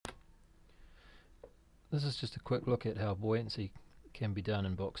This is just a quick look at how buoyancy can be done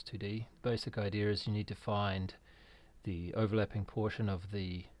in Box2D. Basic idea is you need to find the overlapping portion of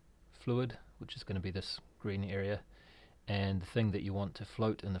the fluid, which is going to be this green area, and the thing that you want to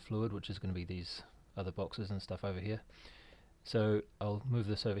float in the fluid, which is going to be these other boxes and stuff over here. So I'll move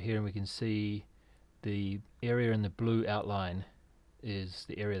this over here and we can see the area in the blue outline is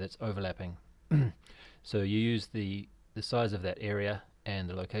the area that's overlapping. So you use the size of that area and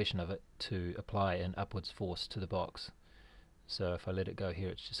the location of it to apply an upwards force to the box. So if I let it go here,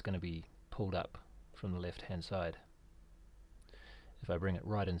 it's just going to be pulled up from the left hand side. If I bring it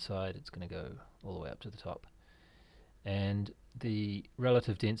right inside, it's going to go all the way up to the top. And the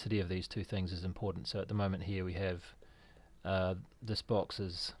relative density of these two things is important. So at the moment here we have this box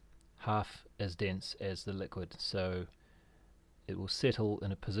is half as dense as the liquid, so it will settle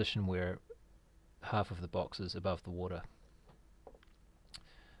in a position where half of the box is above the water.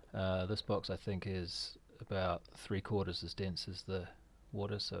 This box I think is about 3/4 as dense as the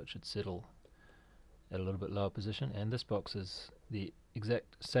water, so it should settle at a little bit lower position, and this box is the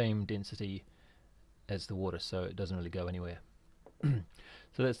exact same density as the water, so it doesn't really go anywhere.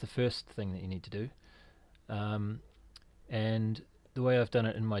 So that's the first thing that you need to do. And the way I've done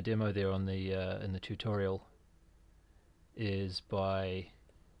it in my demo there on the in the tutorial is by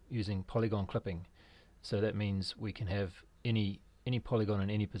using Polygon Clipping. So that means we can have any polygon in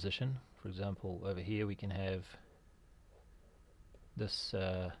any position. For example, over here we can have this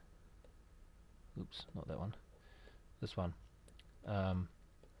oops, not that one, this one.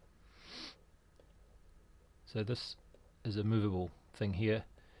 So this is a movable thing here,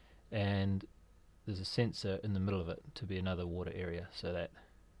 and there's a sensor in the middle of it to be another water area, so that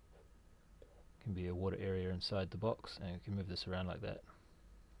can be a water area inside the box, and you can move this around like that,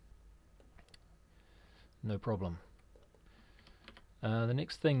 no problem. The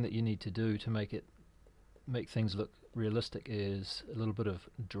next thing that you need to do to make things look realistic is a little bit of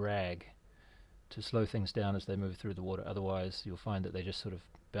drag to slow things down as they move through the water. Otherwise you'll find that they just sort of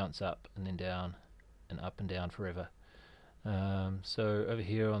bounce up and then down and up and down forever. So over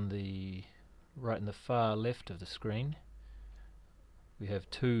here on the right in the far left of the screen we have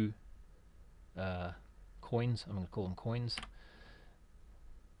two coins. I'm going to call them coins,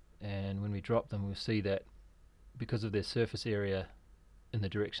 and when we drop them we'll see that because of their surface area in the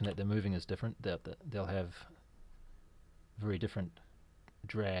direction that they're moving is different, they'll have very different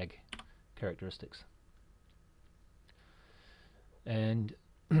drag characteristics. And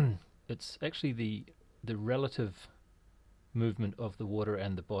it's actually the relative movement of the water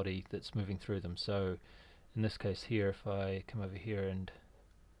and the body that's moving through them. So in this case here, if I come over here and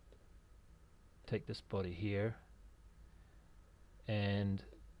take this body here, and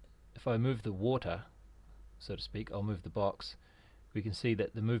if I move the water, so to speak, I'll move the box, we can see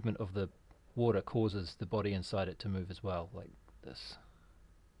that the movement of the water causes the body inside it to move as well, like this.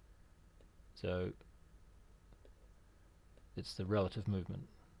 So it's the relative movement.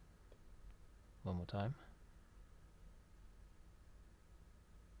 One more time.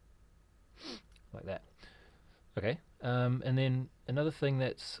 Like that. Okay, and then another thing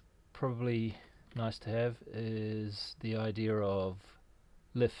that's probably nice to have is the idea of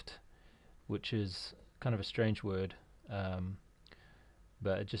lift, which is kind of a strange word,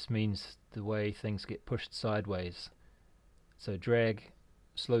 but it just means the way things get pushed sideways. So drag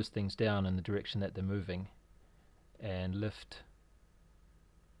slows things down in the direction that they're moving, and lift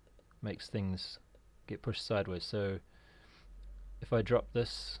makes things get pushed sideways. So if I drop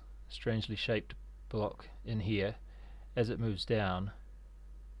this strangely shaped block in here, as it moves down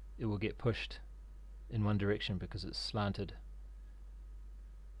it will get pushed in one direction because it's slanted,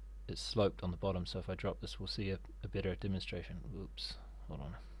 it's sloped on the bottom. So if I drop this we'll see a better demonstration. Oops, hold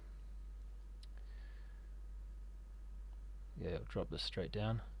on. Yeah, I'll drop this straight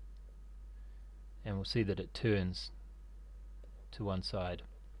down and we'll see that it turns to one side.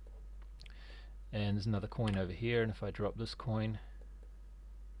 And there's another coin over here, and if I drop this coin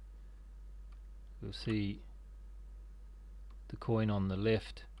we'll see the coin on the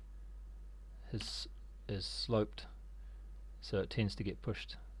left is sloped, so it tends to get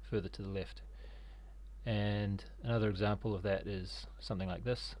pushed further to the left. And another example of that is something like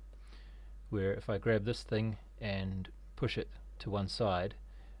this, where if I grab this thing and push it to one side,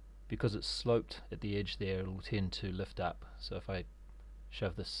 because it's sloped at the edge there, it will tend to lift up. So if I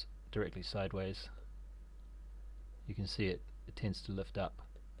shove this directly sideways, you can see it tends to lift up.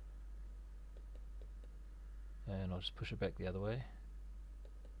 And I'll just push it back the other way.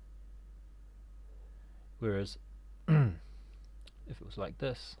 Whereas if it was like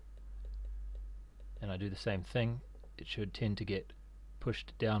this and I do the same thing, it should tend to get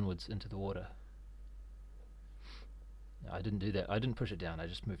pushed downwards into the water. No, I didn't do that. I didn't push it down, I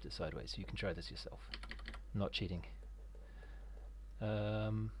just moved it sideways. You can try this yourself. I'm not cheating.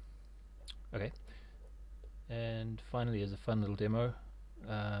 Okay. And finally, as a fun little demo,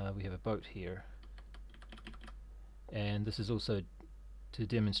 we have a boat here. And this is also to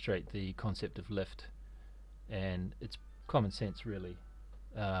demonstrate the concept of lift. And it's common sense, really.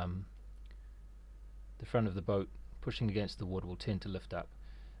 The front of the boat pushing against the water will tend to lift up.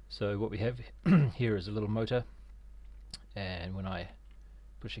 So what we have here is a little motor, and when I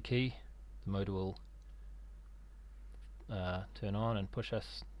push a key, the motor will turn on and push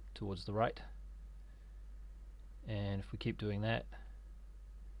us towards the right. And if we keep doing that,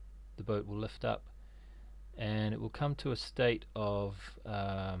 the boat will lift up and it will come to a state of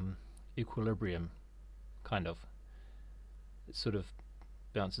equilibrium, kind of. It sort of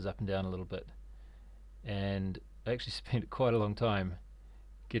bounces up and down a little bit, and I actually spent quite a long time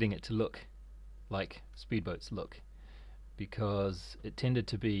getting it to look like speedboats look, because it tended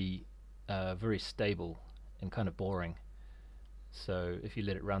to be very stable and kind of boring. So if you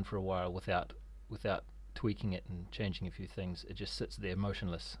let it run for a while without tweaking it and changing a few things, it just sits there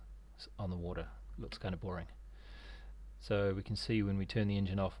motionless on the water. It looks kind of boring. So we can see when we turn the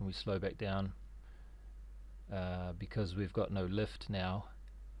engine off and we slow back down, because we've got no lift now,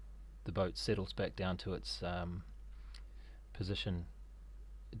 the boat settles back down to its position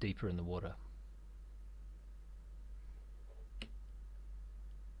deeper in the water.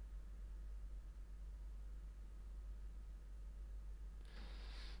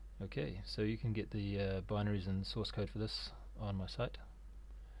 Okay, so you can get the binaries and source code for this on my site.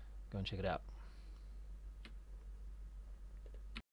 Go and check it out.